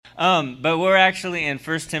But we're actually in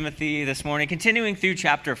 1 Timothy this morning, continuing through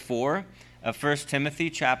chapter 4 of 1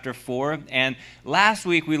 Timothy, chapter 4. And last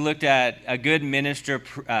week we looked at a good minister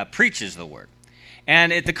preaches the word.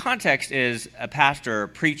 And the context is a pastor or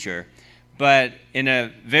preacher, but in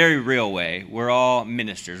a very real way, we're all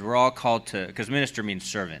ministers. We're all called to, because minister means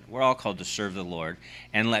servant. We're all called to serve the Lord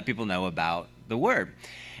and let people know about the word.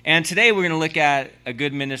 And today we're going to look at a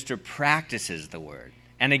good minister practices the word.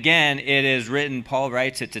 And again, it is written, Paul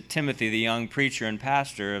writes it to Timothy, the young preacher and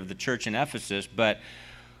pastor of the church in Ephesus. But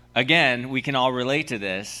again, we can all relate to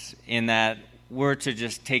this in that we're to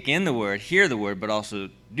just take in the word, hear the word, but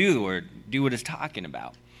also do the word, do what it's talking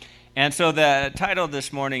about. And so the title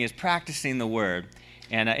this morning is Practicing the Word.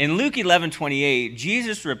 And in Luke 11:28,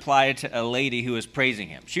 Jesus replied to a lady who was praising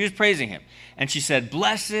him. She was praising him. And she said,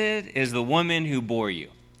 "Blessed is the woman who bore you."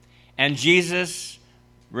 And Jesus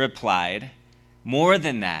replied, "More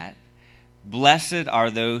than that, blessed are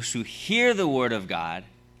those who hear the word of God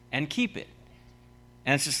and keep it."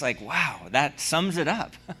 And it's just like, wow, that sums it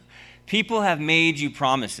up. People have made you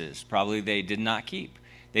promises probably they did not keep.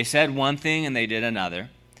 They said one thing and they did another.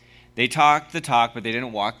 They talked the talk, but they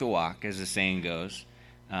didn't walk the walk, as the saying goes.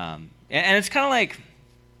 And it's kind of like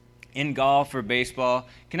in golf or baseball.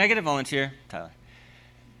 Can I get a volunteer? Tyler,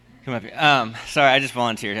 come up here. Sorry, I just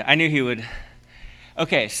volunteered. I knew he would.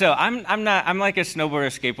 Okay, so I'm like a snowboarder,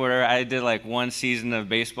 skateboarder. I did like one season of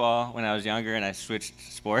baseball when I was younger, and I switched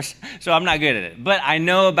sports. So I'm not good at it, but I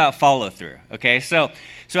know about follow through. Okay, so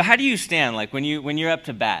how do you stand? Like when you're up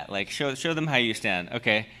to bat, like show them how you stand.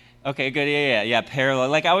 Okay, good. Yeah. Parallel.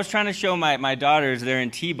 Like I was trying to show my daughters, they're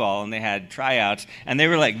in T-ball and they had tryouts and they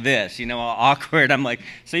were like this, all awkward. I'm like,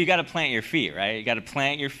 so you got to plant your feet, right? You got to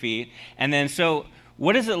plant your feet. And then, so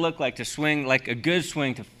what does it look like to swing, like a good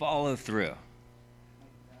swing to follow through?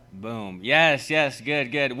 Boom. Yes,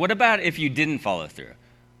 good. What about if you didn't follow through?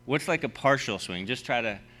 What's like a partial swing? Just try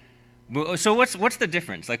to, so what's the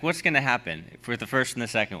difference? Like what's going to happen for the first and the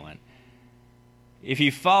second one? If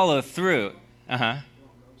you follow through,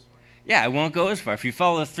 yeah, it won't go as far. If you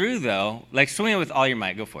follow through, though, like swing it with all your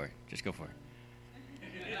might. Go for it. Just go for it.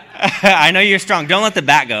 I know you're strong. Don't let the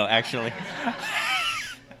bat go, actually.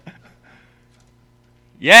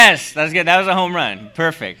 Yes, that's good. That was a home run.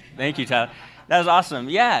 Perfect. Thank you, Tyler. That was awesome.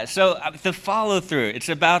 Yeah, so the follow-through. It's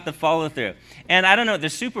about the follow-through. And I don't know, the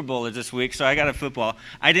Super Bowl is this week, so I got a football.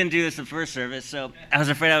 I didn't do this in first service, so I was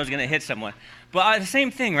afraid I was going to hit someone. But the same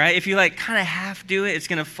thing, right? If you like kind of half do it, it's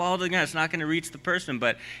going to fall to the ground. It's not going to reach the person.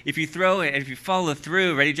 But if you throw it, if you follow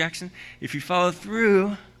through, ready, Jackson? If you follow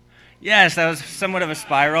through, yes, that was somewhat of a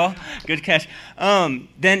spiral. Good catch. Then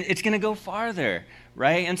it's going to go farther,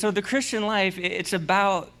 right? And so the Christian life, it's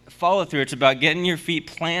about follow through. It's about getting your feet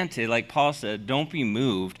planted, like Paul said. Don't be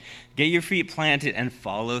moved. Get your feet planted and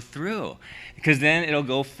follow through. Because then it'll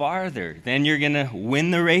go farther. Then you're going to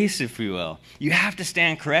win the race, if you will. You have to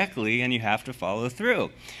stand correctly, and you have to follow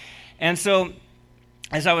through. And so,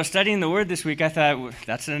 as I was studying the Word this week, I thought,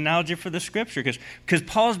 that's an analogy for the Scripture. Because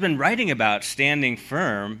Paul's been writing about standing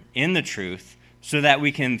firm in the truth so that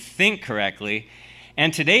we can think correctly.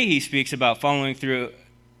 And today he speaks about following through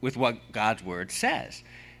with what God's Word says.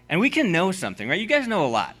 And we can know something, right? You guys know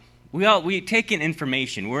a lot. We take in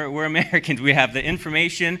information. We're Americans. We have the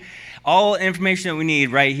information, all information that we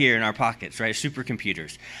need right here in our pockets, right?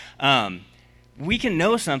 Supercomputers. We can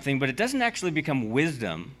know something, but it doesn't actually become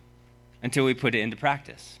wisdom until we put it into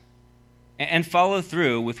practice and follow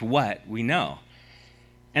through with what we know.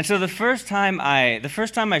 And so the first time I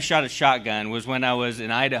shot a shotgun was when I was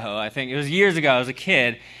in Idaho. I think it was years ago. I was a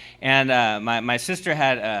kid. And my sister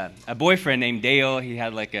had a boyfriend named Dale. He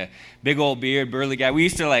had like a big old beard, burly guy. We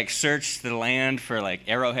used to like search the land for like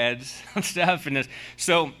arrowheads and stuff. And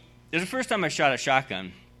so it was the first time I shot a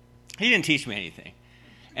shotgun. He didn't teach me anything.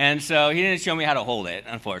 And so he didn't show me how to hold it,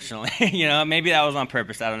 unfortunately. Maybe that was on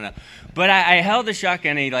purpose. I don't know. But I held the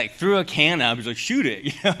shotgun and he like threw a can up. He was like, shoot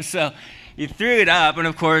it. So he threw it up. And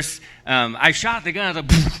of course, I shot the gun. I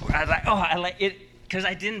was like, oh, I like it. Because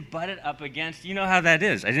I didn't butt it up against, you know how that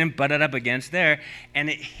is. I didn't butt it up against there, and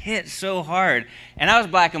it hit so hard. And I was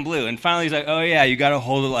black and blue, and finally he's like, oh yeah, you got to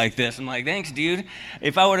hold it like this. I'm like, thanks, dude.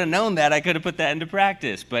 If I would have known that, I could have put that into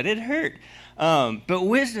practice, but it hurt. But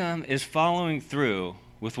wisdom is following through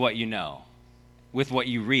with what you know, with what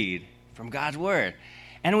you read from God's Word.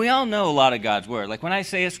 And we all know a lot of God's Word. Like when I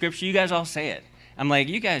say a scripture, you guys all say it. I'm like,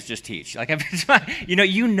 you guys just teach. Like,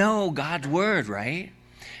 you know God's Word, right?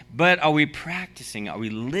 But are we practicing? Are we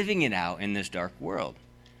living it out in this dark world?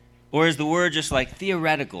 Or is the Word just like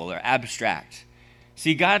theoretical or abstract?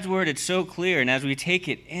 See, God's Word, it's so clear, and as we take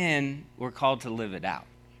it in, we're called to live it out.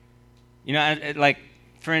 Like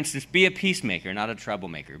For instance, be a peacemaker, not a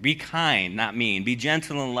troublemaker. Be kind, not mean. Be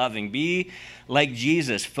gentle and loving. Be like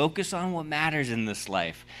Jesus. Focus on what matters in this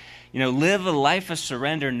life. Live a life of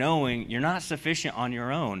surrender knowing you're not sufficient on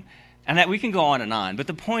your own. And that we can go on and on. But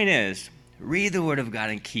the point is, read the Word of God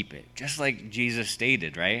and keep it, just like Jesus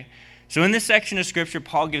stated, right? So in this section of Scripture,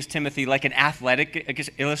 Paul gives Timothy like an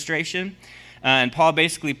athletic illustration. And Paul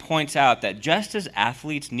basically points out that just as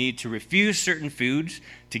athletes need to refuse certain foods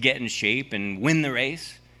to get in shape and win the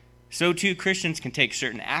race, so too Christians can take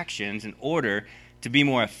certain actions in order to be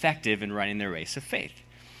more effective in running their race of faith.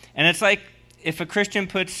 And it's like if a Christian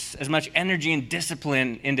puts as much energy and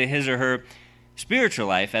discipline into his or her spiritual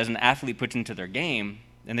life as an athlete puts into their game,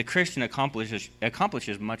 then the Christian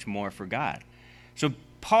accomplishes much more for God. So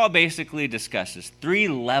Paul basically discusses 3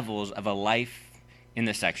 levels of a life in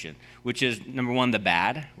this section, which is, number 1, the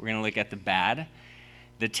bad. We're going to look at the bad.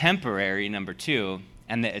 The temporary, number 2,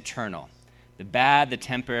 and the eternal. The bad, the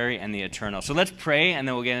temporary, and the eternal. So let's pray, and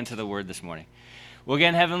then we'll get into the word this morning. Well,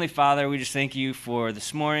 again, Heavenly Father, we just thank you for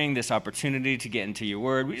this morning, this opportunity to get into your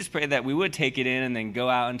word. We just pray that we would take it in and then go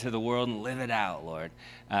out into the world and live it out, Lord.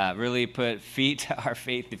 Really put feet to our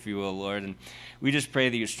faith, if you will, Lord. And we just pray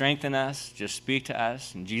that you strengthen us, just speak to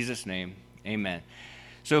us. In Jesus' name, amen.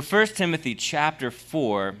 So 1 Timothy chapter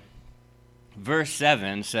 4, verse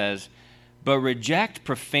 7 says, "But reject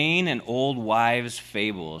profane and old wives'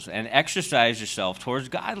 fables, and exercise yourself towards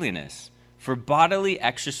godliness. For bodily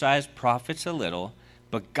exercise profits a little,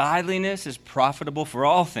 but godliness is profitable for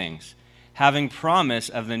all things, having promise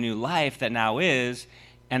of the new life that now is,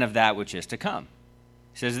 and of that which is to come."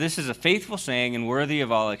 He says, "This is a faithful saying and worthy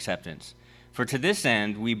of all acceptance. For to this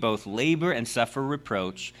end we both labor and suffer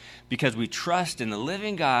reproach, because we trust in the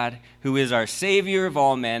living God, who is our Savior of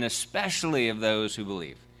all men, especially of those who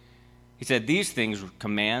believe." He said, "These things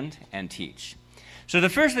command and teach." So the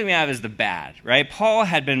first thing we have is the bad, right? Paul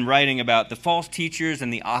had been writing about the false teachers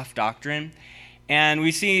and the off doctrine. And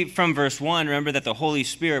we see from verse 1, remember that the Holy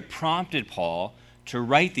Spirit prompted Paul to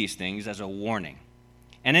write these things as a warning.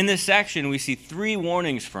 And in this section, we see 3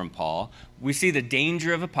 warnings from Paul. We see the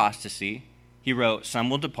danger of apostasy. He wrote, "Some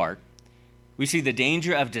will depart." We see the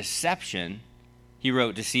danger of deception. He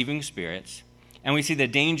wrote, "Deceiving spirits." And we see the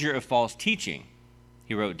danger of false teaching.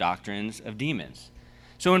 He wrote, "Doctrines of demons."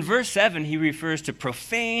 So in verse 7, he refers to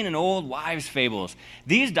profane and old wives' fables.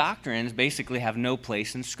 These doctrines basically have no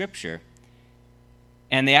place in Scripture.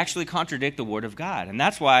 And they actually contradict the Word of God. And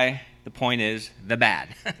that's why the point is the bad,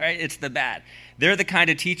 right? It's the bad. They're the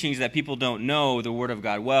kind of teachings that people don't know the Word of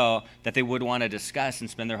God well, that they would want to discuss and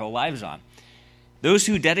spend their whole lives on. Those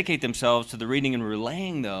who dedicate themselves to the reading and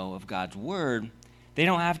relaying, though, of God's Word, they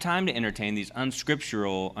don't have time to entertain these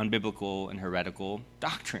unscriptural, unbiblical, and heretical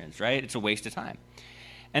doctrines, right? It's a waste of time.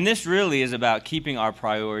 And this really is about keeping our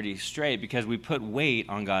priorities straight because we put weight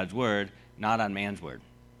on God's Word, not on man's word.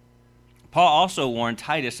 Paul also warned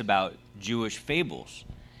Titus about Jewish fables.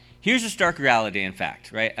 Here's a stark reality, in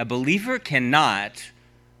fact, right? A believer cannot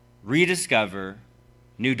rediscover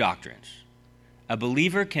new doctrines. A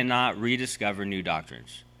believer cannot rediscover new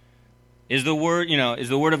doctrines. Is the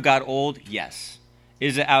word of God old? Yes.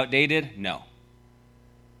 Is it outdated? No.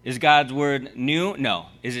 Is God's word new? No.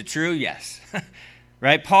 Is it true? Yes.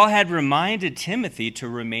 Right? Paul had reminded Timothy to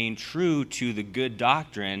remain true to the good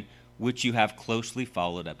doctrine which you have closely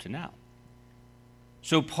followed up to now.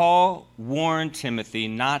 So Paul warned Timothy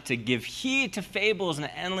not to give heed to fables and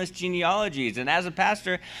endless genealogies. And as a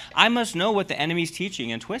pastor, I must know what the enemy's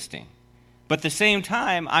teaching and twisting. But at the same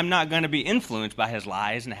time, I'm not going to be influenced by his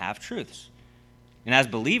lies and half-truths. And as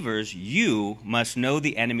believers, you must know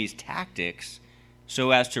the enemy's tactics so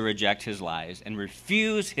as to reject his lies and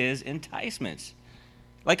refuse his enticements.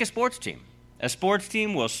 Like a sports team. A sports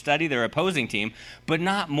team will study their opposing team, but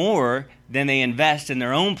not more than they invest in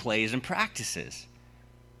their own plays and practices.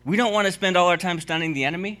 We don't want to spend all our time stunning the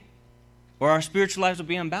enemy, or our spiritual lives will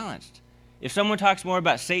be unbalanced. If someone talks more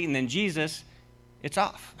about Satan than Jesus, it's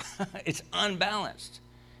off. It's unbalanced.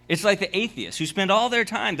 It's like the atheists who spend all their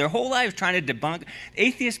time, their whole lives trying to debunk.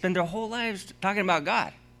 Atheists spend their whole lives talking about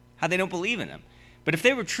God, how they don't believe in him. But if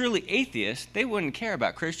they were truly atheists, they wouldn't care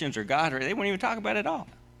about Christians or God, or they wouldn't even talk about it at all.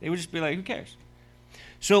 They would just be like, who cares?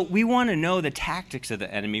 So we want to know the tactics of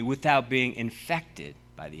the enemy without being infected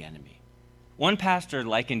by the enemy. One pastor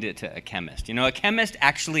likened it to a chemist. A chemist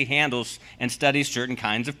actually handles and studies certain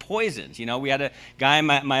kinds of poisons. We had a guy in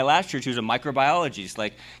my last church who was a microbiologist,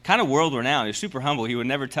 like kind of world renowned. He was super humble. He would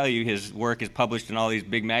never tell you his work is published in all these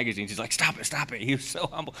big magazines. He's like, stop it. He was so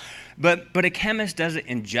humble. But a chemist doesn't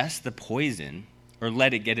ingest the poison or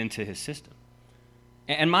let it get into his system.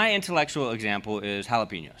 And my intellectual example is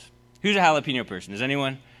jalapenos. Who's a jalapeno person? Is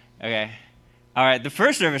anyone? Okay. All right, the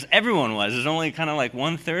first service, everyone was. There's only kind of like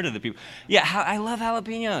 1/3 of the people. Yeah, I love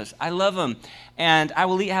jalapenos. I love them. And I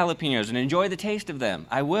will eat jalapenos and enjoy the taste of them.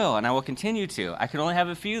 I will, and I will continue to. I can only have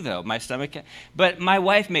a few, though. My stomach can. But my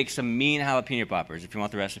wife makes some mean jalapeno poppers. If you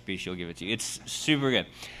want the recipe, she'll give it to you. It's super good.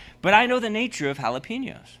 But I know the nature of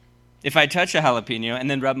jalapenos. If I touch a jalapeno and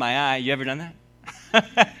then rub my eye, you ever done that?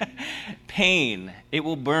 Pain. It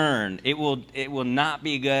will burn. It will not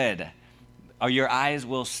be good. Or your eyes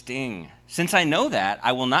will sting. Since I know that,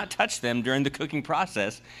 I will not touch them during the cooking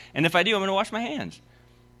process. And if I do, I'm going to wash my hands.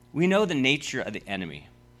 We know the nature of the enemy.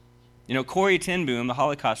 You know, Corrie ten Boom, the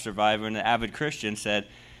Holocaust survivor and an avid Christian, said,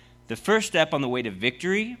 the first step on the way to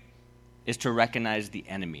victory is to recognize the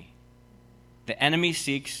enemy. The enemy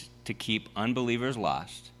seeks to keep unbelievers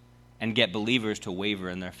lost and get believers to waver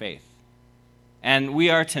in their faith. And we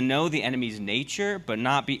are to know the enemy's nature, but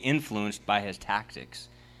not be influenced by his tactics.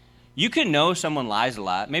 You can know someone lies a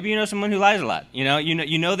lot. Maybe you know someone who lies a lot. You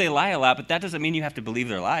know they lie a lot, but that doesn't mean you have to believe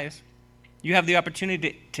their lies. You have the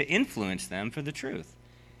opportunity to influence them for the truth.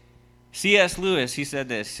 C.S. Lewis, he said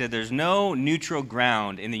this. He said, there's no neutral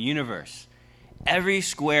ground in the universe. Every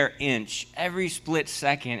square inch, every split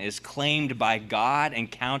second is claimed by God and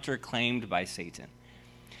counterclaimed by Satan.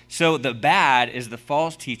 So the bad is the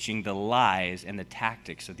false teaching, the lies, and the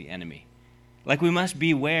tactics of the enemy. Like we must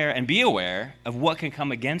beware and be aware of what can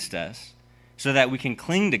come against us so that we can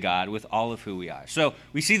cling to God with all of who we are. So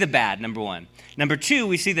we see the bad, number one. Number two,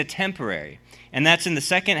 we see the temporary. And that's in the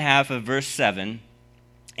second half of verse 7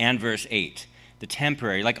 and verse 8. The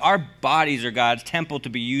temporary. Like our bodies are God's temple to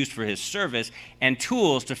be used for his service and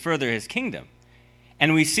tools to further his kingdom.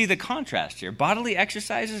 And we see the contrast here. Bodily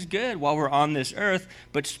exercise is good while we're on this earth,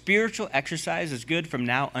 but spiritual exercise is good from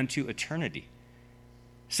now unto eternity.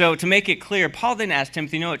 So to make it clear, Paul didn't ask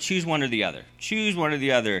Timothy, choose one or the other. Choose one or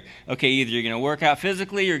the other. Okay, either you're going to work out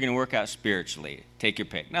physically or you're going to work out spiritually. Take your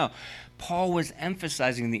pick. No, Paul was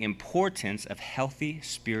emphasizing the importance of healthy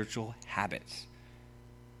spiritual habits.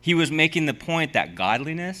 He was making the point that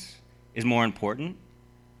godliness is more important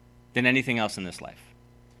than anything else in this life.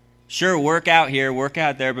 Sure, work out here, work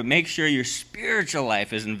out there, but make sure your spiritual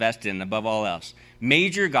life is invested in above all else.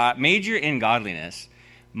 Major in godliness,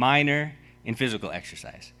 minor in physical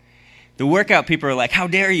exercise. The workout people are like, how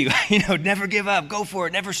dare you? Never give up, go for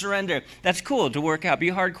it, never surrender. That's cool to work out. Be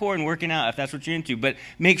hardcore in working out if that's what you're into, but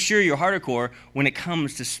make sure you're hardcore when it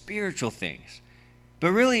comes to spiritual things.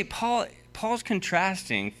 But really, Paul's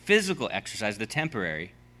contrasting physical exercise, the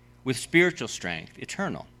temporary, with spiritual strength,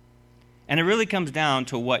 eternal. And it really comes down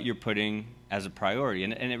to what you're putting as a priority.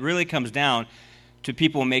 And it really comes down to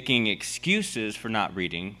people making excuses for not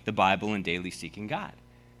reading the Bible and daily seeking God.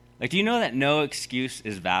 Like, do you know that no excuse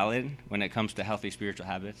is valid when it comes to healthy spiritual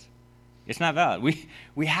habits? It's not valid.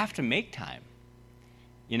 We have to make time,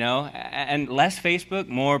 and less Facebook,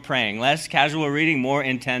 more praying, less casual reading, more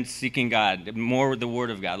intense seeking God, more the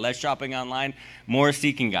Word of God, less shopping online, more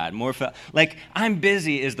seeking God, like I'm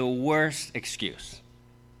busy is the worst excuse.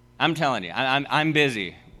 I'm telling you, I'm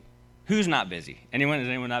busy. Who's not busy? Is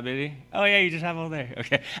anyone not busy? Oh yeah, you just have all day.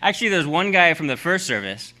 Okay. Actually, there's one guy from the first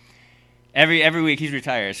service. Every week he's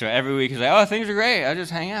retired, so every week he's like, "Oh, things are great. I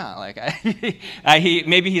just hang out." Like,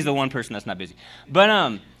 maybe he's the one person that's not busy, but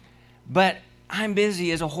I'm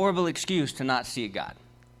busy is a horrible excuse to not see God.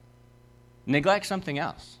 Neglect something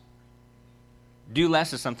else. Do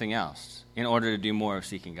less of something else in order to do more of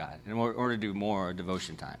seeking God, in order to do more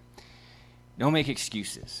devotion time. Don't make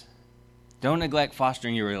excuses. Don't neglect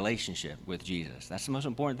fostering your relationship with Jesus. That's the most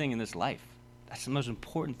important thing in this life. That's the most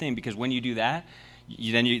important thing, because when you do that,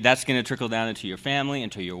 that's going to trickle down into your family,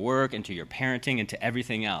 into your work, into your parenting, into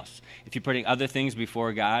everything else. If you're putting other things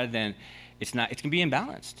before God, then it's going to be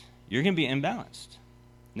imbalanced. You're going to be imbalanced.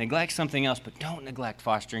 Neglect something else, but don't neglect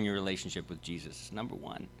fostering your relationship with Jesus. It's number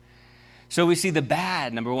one. So we see the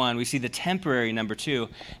bad, number one. We see the temporary, number two.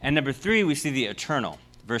 And number three, we see the eternal.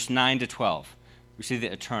 Verse 9 to 12. We see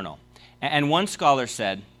the eternal. And one scholar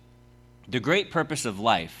said, the great purpose of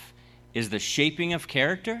life is the shaping of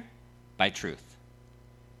character by truth.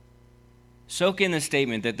 Soak in the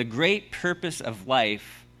statement that the great purpose of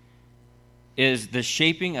life is the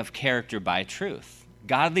shaping of character by truth.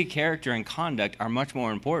 Godly character and conduct are much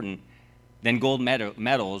more important than gold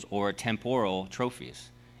medals or temporal trophies.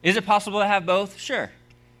 Is it possible to have both? Sure.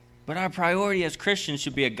 But our priority as Christians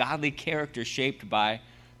should be a godly character shaped by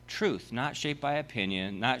truth, not shaped by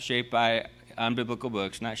opinion, not shaped by unbiblical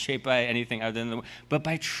books, not shaped by anything other than but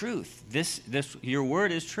by truth. This your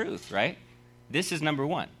word is truth, right? This is number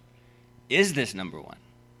one. Is this number one?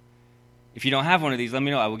 If you don't have one of these, let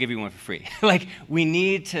me know. I will give you one for free. Like, we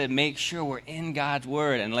need to make sure we're in God's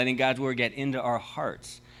word and letting God's word get into our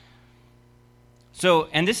hearts. So,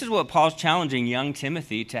 and this is what Paul's challenging young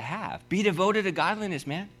Timothy to have. Be devoted to godliness,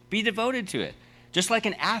 man. Be devoted to it. Just like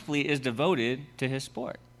an athlete is devoted to his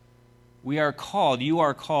sport. You are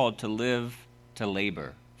called to live, to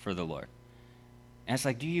labor for the Lord. And it's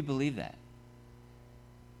like, do you believe that?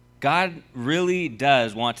 God really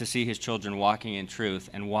does want to see his children walking in truth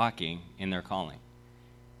and walking in their calling.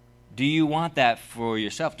 Do you want that for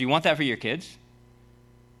yourself? Do you want that for your kids?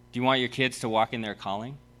 Do you want your kids to walk in their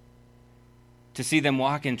calling? To see them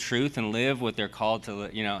walk in truth and live what they're called to,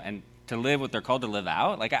 and to live what they're called to live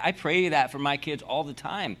out? Like, I pray that for my kids all the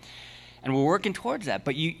time. And we're working towards that.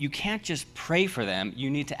 But you can't just pray for them.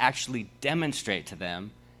 You need to actually demonstrate to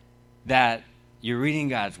them that you're reading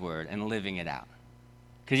God's word and living it out.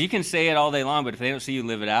 Because you can say it all day long, but if they don't see you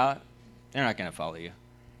live it out, they're not going to follow you.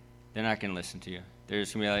 They're not going to listen to you. They're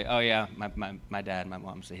just going to be like, oh yeah, my dad, my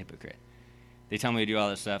mom's a hypocrite. They tell me to do all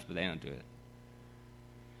this stuff, but they don't do it.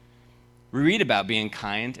 We read about being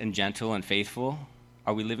kind and gentle and faithful.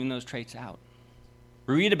 Are we living those traits out?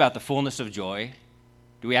 We read about the fullness of joy.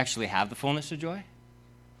 Do we actually have the fullness of joy?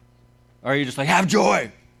 Or are you just like, have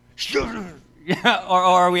joy? Yeah. Or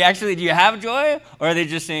are we actually, do you have joy? Or are they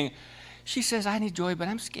just saying, she says, I need joy, but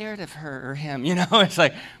I'm scared of her or him. It's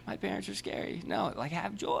like, my parents are scary. No, like,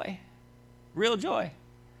 have joy. Real joy.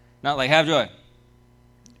 Not like, have joy.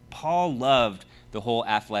 Paul loved the whole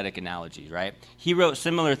athletic analogy, right? He wrote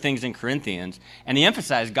similar things in Corinthians, and he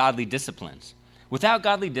emphasized godly disciplines. Without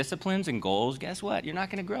godly disciplines and goals, guess what? You're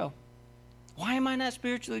not going to grow. Why am I not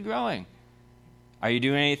spiritually growing? Are you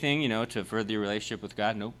doing anything, to further your relationship with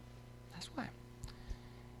God? Nope. That's why.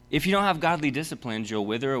 If you don't have godly disciplines, you'll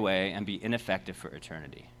wither away and be ineffective for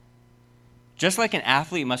eternity. Just like an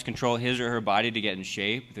athlete must control his or her body to get in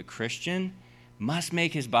shape, the Christian must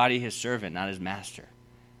make his body his servant, not his master.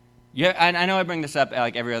 Yeah, I know I bring this up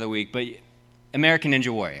like every other week, but American Ninja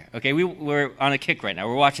Warrior. Okay, we're on a kick right now.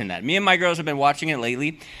 We're watching that. Me and my girls have been watching it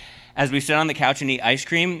lately as we sit on the couch and eat ice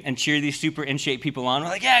cream and cheer these super in shape people on. We're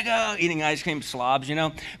like, yeah, go, eating ice cream slobs,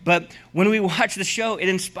 But when we watch the show, it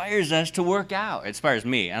inspires us to work out. It inspires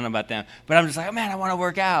me. I don't know about them. But I'm just like, oh, man, I want to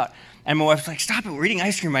work out. And my wife's like, stop it. We're eating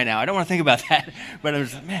ice cream right now. I don't want to think about that. But I'm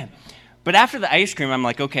just like, man. But after the ice cream, I'm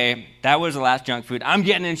like, okay, that was the last junk food. I'm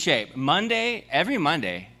getting in shape. Every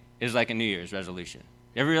Monday is like a New Year's resolution.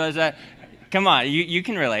 You ever realize that? Come on, you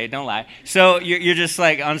can relate, don't lie. So you're just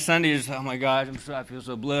like, on Sunday, you're just, oh my gosh, I feel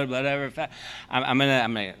so bloated, whatever. I'm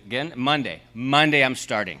gonna, again, Monday I'm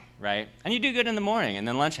starting, right? And you do good in the morning, and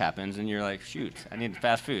then lunch happens, and you're like, shoot, I need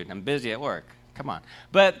fast food. I'm busy at work. Come on.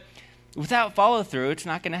 But without follow through, it's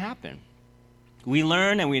not gonna happen. We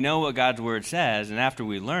learn and we know what God's word says, and after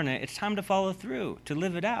we learn it, it's time to follow through, to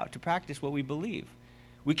live it out, to practice what we believe.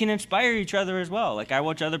 We can inspire each other as well. Like, I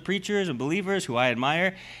watch other preachers and believers who I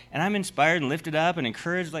admire, and I'm inspired and lifted up and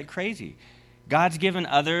encouraged like crazy. God's given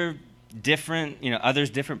others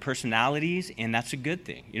different personalities, and that's a good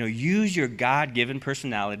thing. Use your God-given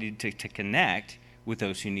personality to connect with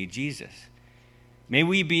those who need Jesus. May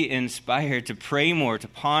we be inspired to pray more, to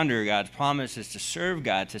ponder God's promises, to serve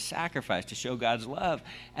God, to sacrifice, to show God's love.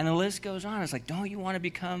 And the list goes on. It's like, don't you want to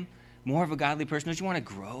become more of a godly person? Don't you want to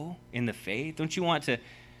grow in the faith? Don't you want to?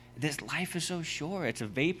 This life is so short. It's a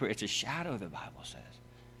vapor. It's a shadow, the Bible says.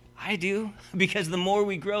 I do, because the more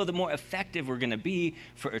we grow, the more effective we're going to be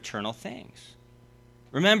for eternal things.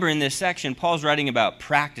 Remember, in this section, Paul's writing about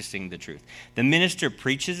practicing the truth. The minister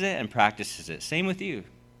preaches it and practices it. Same with you.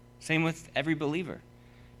 Same with every believer.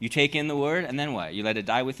 You take in the word, and then what? You let it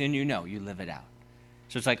die within you? No, you live it out.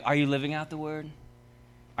 So it's like, are you living out the word?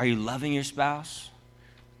 Are you loving your spouse?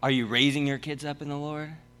 Are you raising your kids up in the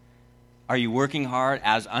Lord? Are you working hard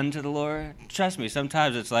as unto the Lord? Trust me,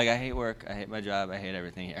 sometimes it's like, I hate work, I hate my job, I hate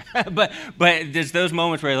everything here. but there's those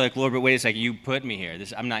moments where you're like, Lord, but wait a second, you put me here.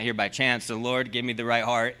 I'm not here by chance. So Lord, give me the right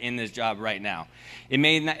heart in this job right now. It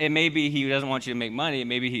may be he doesn't want you to make money. It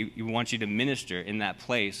may be he wants you to minister in that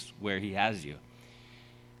place where he has you.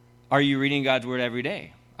 Are you reading God's word every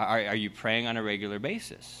day? Are you praying on a regular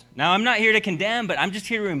basis? Now, I'm not here to condemn, but I'm just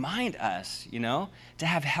here to remind us, to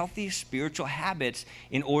have healthy spiritual habits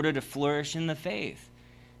in order to flourish in the faith.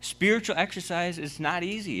 Spiritual exercise is not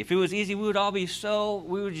easy. If it was easy, we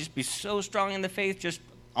would just be so strong in the faith just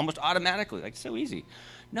almost automatically, like so easy.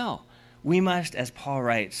 No, we must, as Paul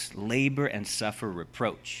writes, labor and suffer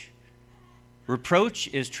reproach. Reproach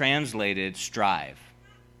is translated strive,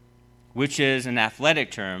 which is an athletic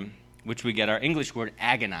term which we get our English word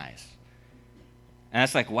agonize. And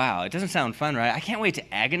that's like, wow, it doesn't sound fun, right? I can't wait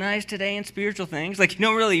to agonize today in spiritual things. Like, you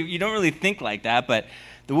don't really think like that, but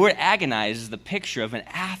the word agonize is the picture of an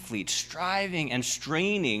athlete striving and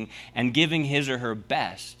straining and giving his or her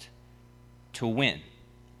best to win.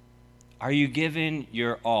 Are you giving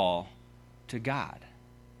your all to God?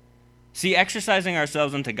 See, exercising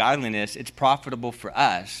ourselves into godliness, it's profitable for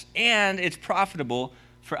us, and it's profitable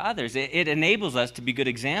for others. It enables us to be good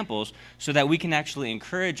examples so that we can actually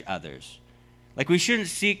encourage others. Like, we shouldn't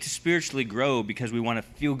seek to spiritually grow because we want to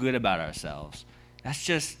feel good about ourselves. That's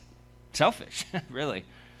just selfish, really.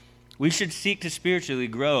 We should seek to spiritually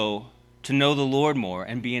grow to know the Lord more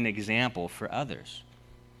and be an example for others.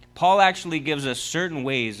 Paul actually gives us certain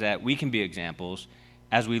ways that we can be examples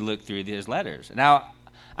as we look through his letters. Now,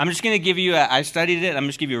 I'm just going to give you, I studied it, I'm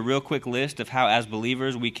just going to give you a real quick list of how, as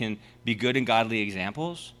believers, we can be good and godly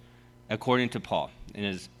examples according to Paul.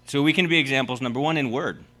 So we can be examples, number one, in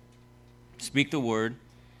word. Speak the word,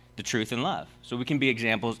 the truth, and love. So we can be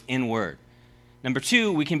examples in word. Number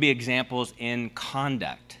two, we can be examples in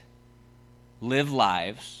conduct. Live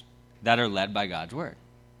lives that are led by God's word.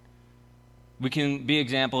 We can be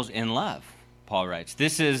examples in love, Paul writes.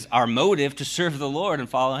 This is our motive to serve the Lord and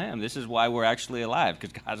follow him. This is why we're actually alive,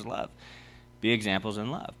 because God's love. Be examples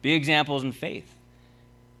in love. Be examples in faith.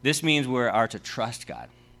 This means we are to trust God.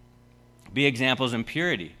 Be examples in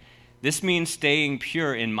purity. This means staying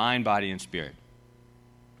pure in mind, body, and spirit.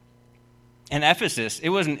 In Ephesus, it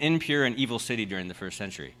was an impure and evil city during the first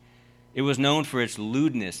century. It was known for its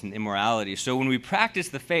lewdness and immorality. So when we practice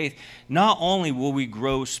the faith, not only will we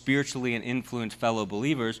grow spiritually and influence fellow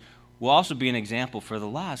believers, we'll also be an example for the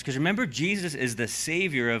lost. Because remember, Jesus is the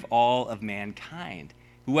Savior of all of mankind.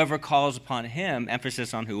 Whoever calls upon him,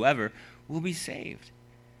 emphasis on whoever, will be saved.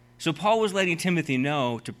 So Paul was letting Timothy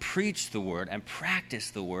know to preach the word and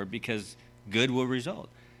practice the word because good will result.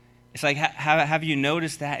 It's like, have you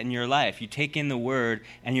noticed that in your life? You take in the word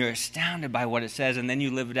and you're astounded by what it says, and then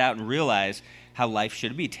you live it out and realize how life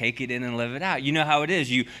should be. Take it in and live it out. You know how it is.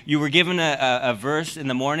 You were given a verse in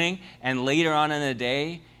the morning, and later on in the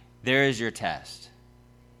day, there is your test.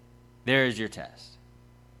 There is your test.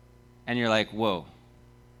 And you're like, whoa,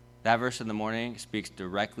 that verse in the morning speaks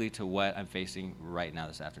directly to what I'm facing right now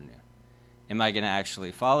this afternoon. Am I going to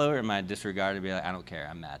actually follow, or am I disregard and be like, I don't care,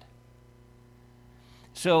 I'm mad?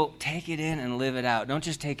 So take it in and live it out. Don't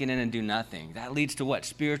just take it in and do nothing. That leads to what?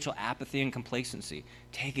 Spiritual apathy and complacency.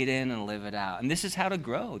 Take it in and live it out. And this is how to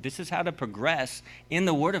grow. This is how to progress in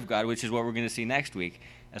the Word of God, which is what we're going to see next week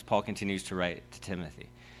as Paul continues to write to Timothy.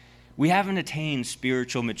 We haven't attained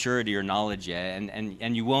spiritual maturity or knowledge yet,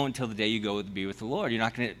 and you won't until the day you go to be with the Lord. You're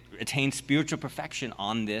not going to attain spiritual perfection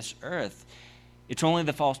on this earth. It's only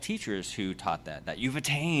the false teachers who taught that you've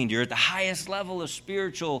attained. You're at the highest level of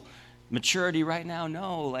spiritual maturity right now.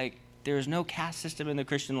 No, like, there's no caste system in the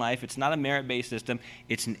Christian life. It's not a merit-based system.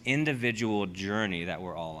 It's an individual journey that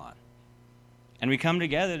we're all on. And we come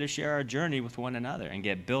together to share our journey with one another and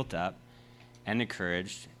get built up and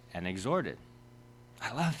encouraged and exhorted.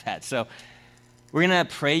 I love that. So we're going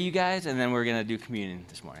to pray, you guys, and then we're going to do communion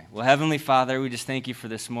this morning. Well, Heavenly Father, we just thank you for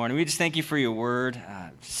this morning. We just thank you for your word.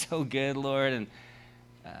 So good, Lord, and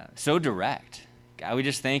so direct. God, we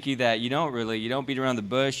just thank you that you don't beat around the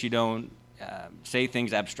bush. You don't say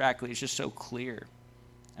things abstractly. It's just so clear.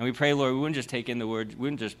 And we pray, Lord, we wouldn't just take in the word. We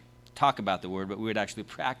wouldn't just talk about the word, but we would actually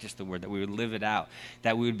practice the word, that we would live it out,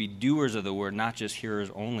 that we would be doers of the word, not just hearers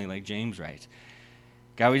only, like James writes.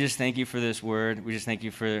 God, we just thank you for this word. We just thank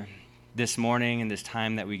you for this morning and this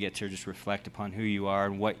time that we get to just reflect upon who you are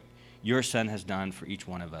and what your Son has done for each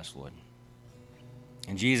one of us, Lord.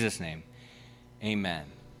 In Jesus' name, amen.